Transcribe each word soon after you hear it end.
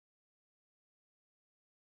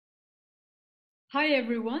Hi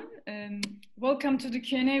everyone, welcome to the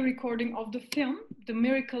Q&A recording of the film The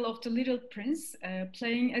Miracle of the Little Prince,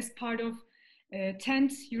 playing as part of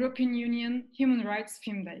 10th European Union Human Rights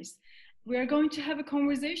Film Days. We are going to have a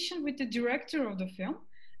conversation with the director of the film,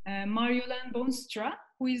 Marjoleine Boonstra,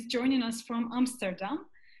 who is joining us from Amsterdam.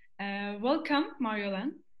 Welcome,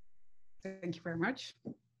 Marjoleine. Thank you very much.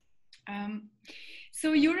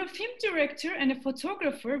 So you're a film director and a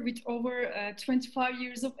photographer with over 25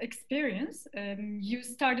 years of experience. You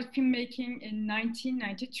started filmmaking in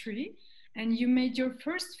 1993 and you made your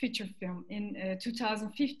first feature film in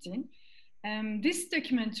 2015. This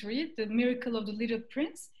documentary, The Miracle of the Little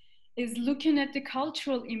Prince, is looking at the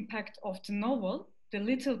cultural impact of the novel, The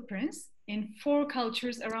Little Prince, in 4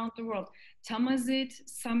 cultures around the world: Tamazight,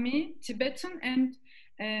 Sami, Tibetan, and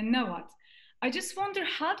Nawat. I just wonder,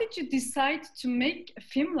 how did you decide to make a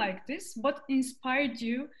film like this? What inspired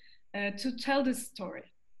you to tell this story?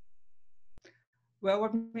 Well,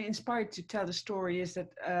 what me inspired to tell the story is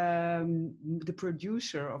that the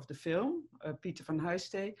producer of the film, Peter van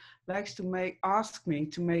Huistee, likes to ask me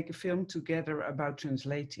to make a film together about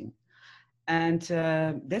translating. And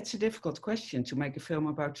that's a difficult question, to make a film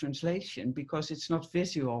about translation, because it's not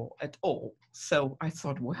visual at all. So I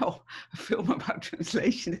thought, well, a film about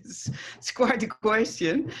translation it's quite a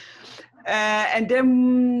question. And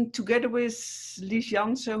then together with Lies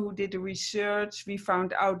Jansen, who did the research, we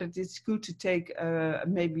found out that it's good to take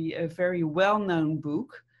maybe a very well-known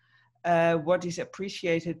book, what is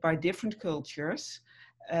appreciated by different cultures,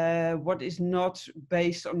 what is not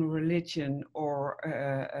based on religion or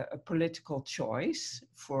a political choice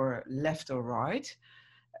for left or right,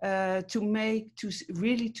 to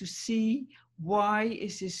really see why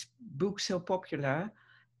is this book so popular.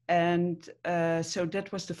 And so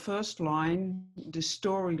that was the first line, the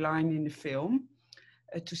storyline in the film,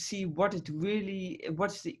 to see what's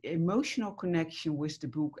the emotional connection with the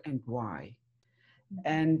book and why.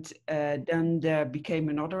 And then there became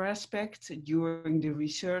another aspect during the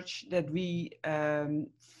research that we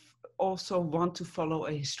also want to follow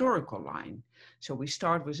a historical line. So we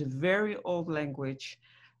start with a very old language,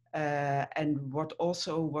 and what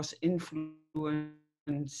also was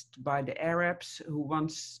influenced by the Arabs, who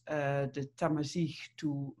wants the Tamazight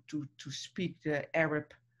to speak the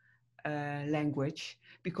Arab language,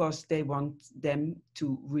 because they want them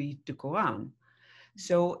to read the Quran.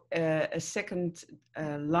 So a second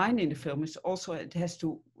line in the film is also, it has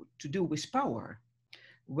to do with power.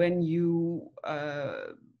 When you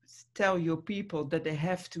tell your people that they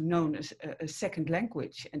have to know a second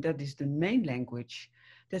language, and that is the main language,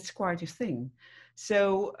 that's quite a thing.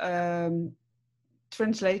 So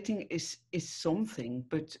translating is something,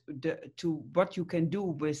 but to what you can do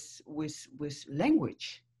with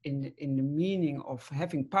language in the meaning of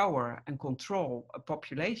having power and control a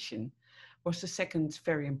population was the second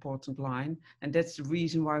very important line. And that's the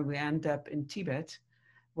reason why we end up in Tibet.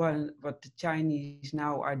 Well, what the Chinese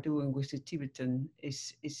now are doing with the Tibetan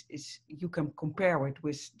is you can compare it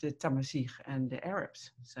with the Tamazight and the Arabs.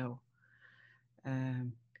 So,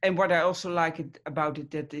 and what I also like about it,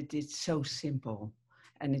 that it is so simple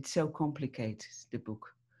and it's so complicated, the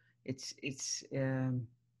book. It's a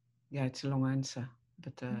long answer,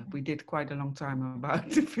 but we did quite a long time about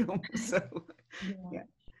the film, so yeah.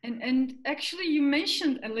 And actually, you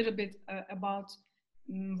mentioned a little bit about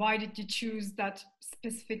why did you choose that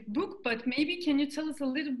specific book, but maybe can you tell us a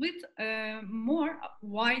little bit more?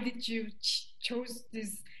 Why did you choose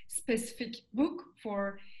this specific book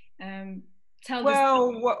for tell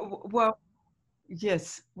well,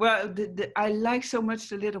 yes. Well, I like so much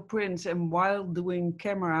The Little Prince, and while doing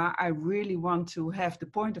camera, I really want to have the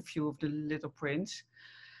point of view of the Little Prince,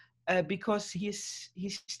 because he's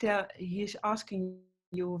asking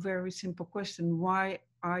you a very simple question: why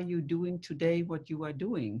are you doing today what you are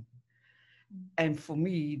doing? And for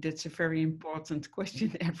me, that's a very important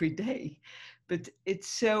question every day. But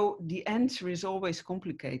the answer is always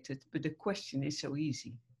complicated, but the question is so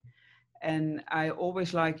easy. And I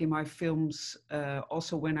always like in my films,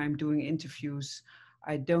 also when I'm doing interviews,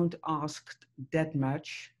 I don't ask that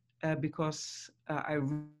much because I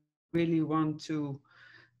really want to,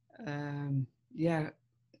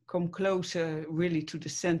 come closer really to the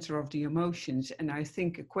center of the emotions. And I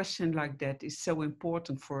think a question like that is so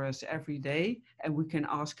important for us every day, and we can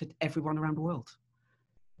ask it everyone around the world.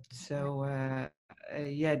 So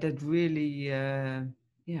that really,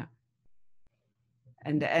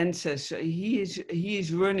 And the answers, he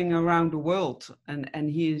is running around the world, and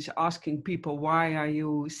he is asking people, why are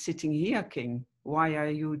you sitting here, king? Why are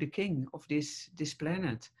you the king of this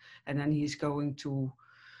planet? And then he's going to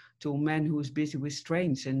a man who is busy with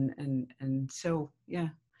trains, and so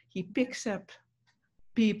he picks up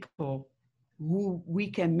people who we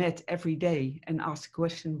can meet every day and ask the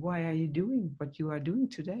question, why are you doing what you are doing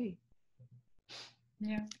today?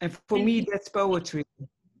 Yeah. And for me, that's poetry.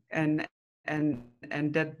 And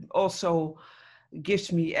that also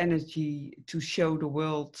gives me energy to show the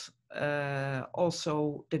world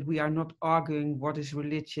also that we are not arguing what is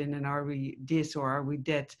religion and are we this or are we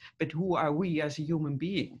that, but who are we as a human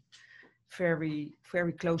being? Very,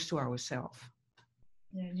 very close to ourselves.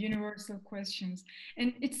 Yeah, universal questions.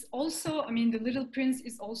 And it's also, I mean, The Little Prince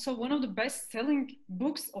is also one of the best-selling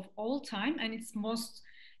books of all time, and it's most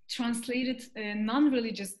translated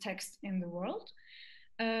non-religious text in the world.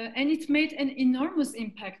 And it made an enormous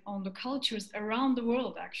impact on the cultures around the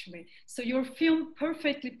world, actually. So your film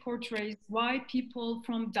perfectly portrays why people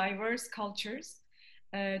from diverse cultures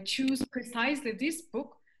choose precisely this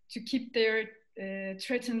book to keep their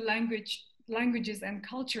threatened languages and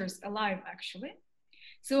cultures alive, actually.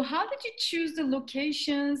 So how did you choose the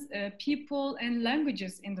locations, people, and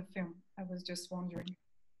languages in the film? I was just wondering.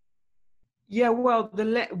 Yeah, well,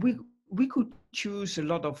 we could choose a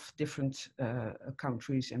lot of different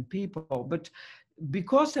countries and people, but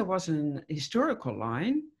because there was an historical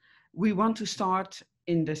line, we want to start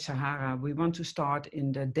in the Sahara, we want to start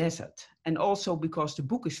in the desert, and also because the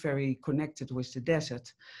book is very connected with the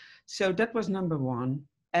desert. So that was number one.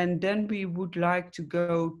 And then we would like to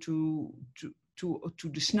go to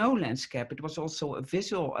the snow landscape. It was also a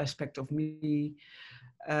visual aspect of me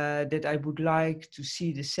that I would like to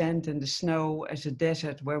see the sand and the snow as a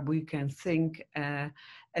desert where we can think, and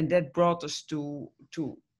that brought us to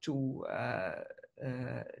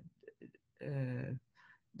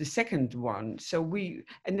the second one. So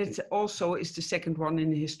and it also is the second one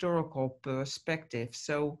in a historical perspective.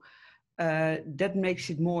 So that makes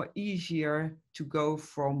it more easier to go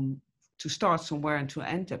to start somewhere and to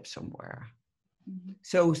end up somewhere. Mm-hmm.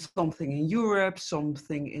 So something in Europe,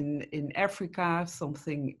 something in Africa,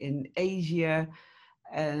 something in Asia.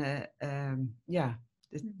 Yeah,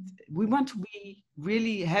 we want to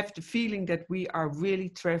really have the feeling that we are really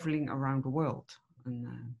traveling around the world.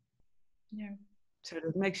 And, yeah. So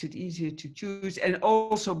that makes it easier to choose. And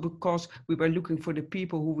also because we were looking for the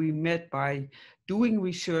people who we met by doing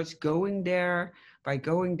research, going there,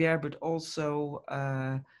 but also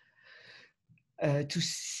to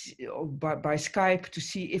see, by Skype to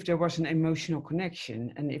see if there was an emotional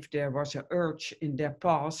connection and if there was an urge in their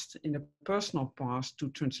past, in a personal past, to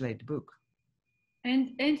translate the book.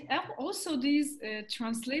 And also these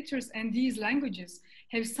translators and these languages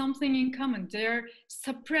have something in common. They're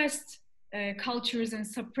suppressed cultures and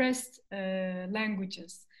suppressed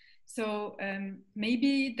languages. So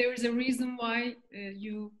maybe there is a reason why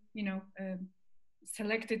you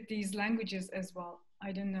selected these languages as well.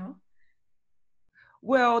 I don't know.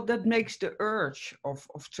 Well, that makes the urge of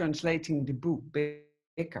translating the book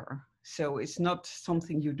bigger. So it's not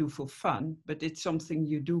something you do for fun, but it's something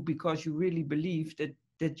you do because you really believe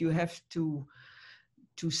that you have to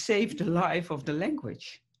save the life of the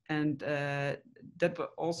language. And that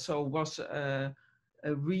also was a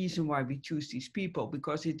reason why we choose these people,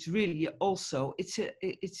 because it's really also,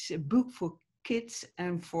 it's a book for kids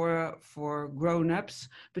and for grown-ups,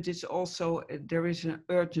 but it's also, there is an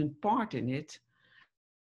urgent part in it.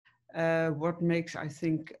 What makes, I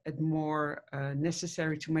think, it more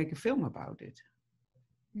necessary to make a film about it.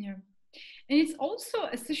 Yeah. And it's also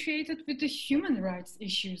associated with the human rights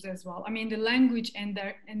issues as well. I mean, the language and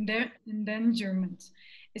their endangerment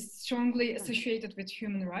is strongly associated with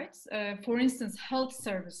human rights. For instance, health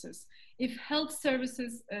services. If health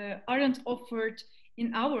services aren't offered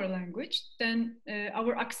in our language, then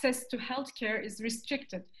our access to healthcare is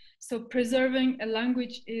restricted. So preserving a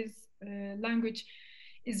language is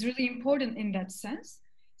really important in that sense.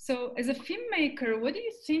 So as a filmmaker, what do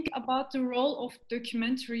you think about the role of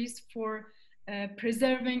documentaries for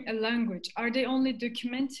preserving a language? Are they only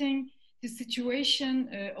documenting the situation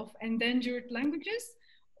of endangered languages,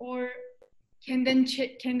 or can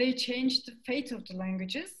they change the fate of the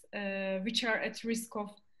languages which are at risk of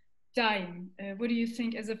dying? What do you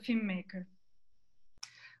think as a filmmaker?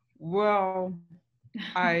 Well,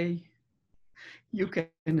 you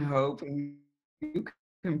can hope and you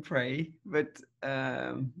can pray, but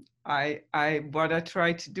what I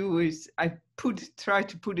try to do is try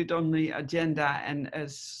to put it on the agenda and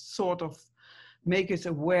as sort of make us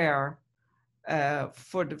aware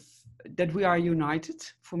that we are united.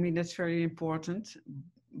 For me, that's very important.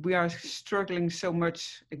 We are struggling so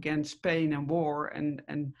much against pain and war,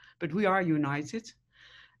 but we are united.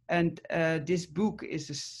 And this book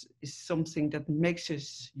is something that makes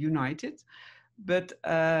us united. But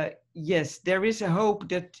yes, there is a hope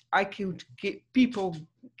that I could people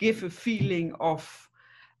give a feeling of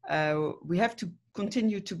we have to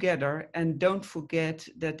continue together, and don't forget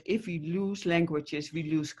that if we lose languages, we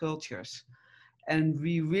lose cultures. And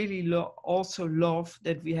we really also love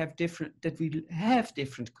that we have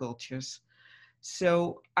different cultures.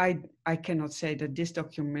 So I cannot say that this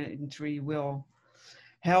documentary will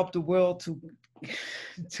help the world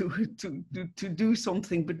to do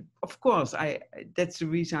something, but of course that's the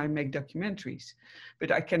reason I make documentaries.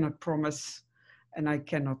 But I cannot promise, and I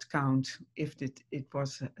cannot count if it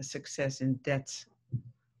was a success in that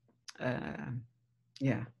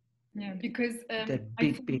because that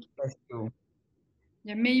big issue.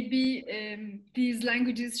 Yeah, maybe these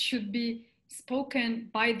languages should be spoken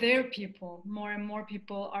by their people. More and more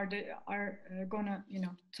people are gonna,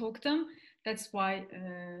 talk them. That's why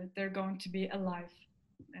they're going to be alive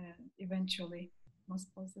eventually, most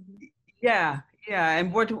possibly. Yeah,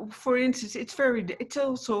 and for instance, it's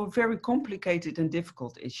also a very complicated and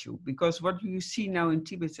difficult issue, because what you see now in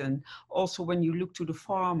Tibetan, also when you look to the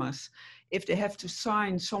farmers, if they have to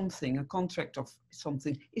sign something, a contract of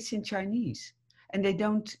something, it's in Chinese. And they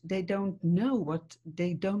don't know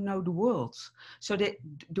the words. So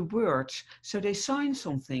the words, so they sign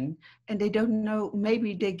something and they don't know,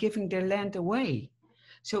 maybe they're giving their land away.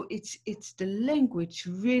 So it's the language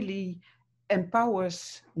really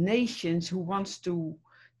empowers nations who wants to,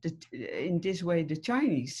 in this way, the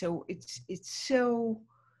Chinese. So it's so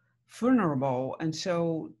vulnerable and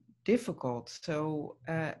so difficult, so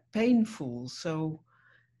painful. So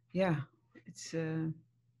it's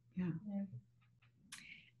yeah.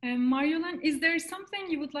 Marjoleine, is there something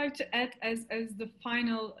you would like to add as the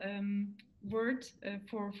final word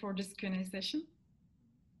for this Q&A session?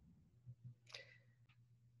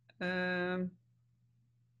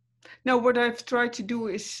 No, what I've tried to do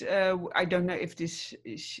is I don't know if this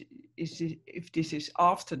is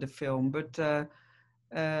after the film, but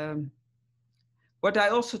what I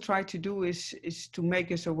also try to do is to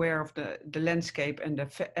make us aware of the landscape and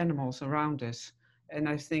the animals around us. And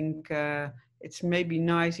I think it's maybe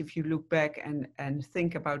nice if you look back and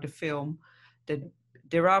think about the film, that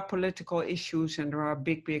there are political issues and there are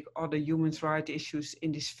big other human rights issues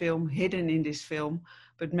in this film, hidden in this film.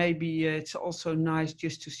 But maybe it's also nice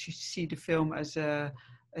just to see the film as a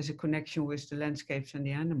connection with the landscapes and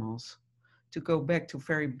the animals, to go back to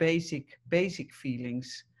very basic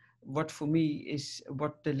feelings. What for me is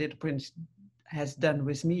what the Little Prince has done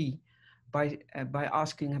with me by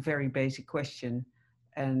asking a very basic question,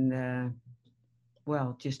 and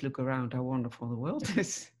well, just look around how wonderful the world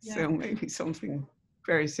is. Yeah. So maybe something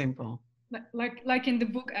very simple. Like in the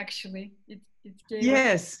book, actually, it gave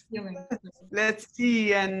yes. Feeling. Let's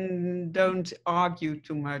see, and don't argue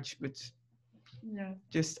too much, but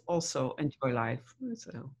just also enjoy life.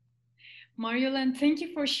 So. Marjoleine, thank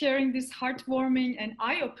you for sharing this heartwarming and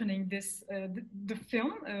eye-opening the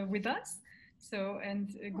film with us. So, and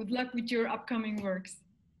good luck with your upcoming works.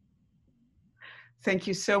 Thank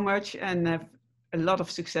you so much, and a lot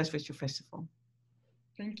of success with your festival.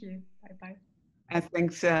 Thank you. Bye-bye. And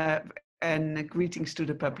thanks, and greetings to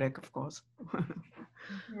the public, of course. Thank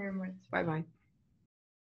you very much. Bye-bye.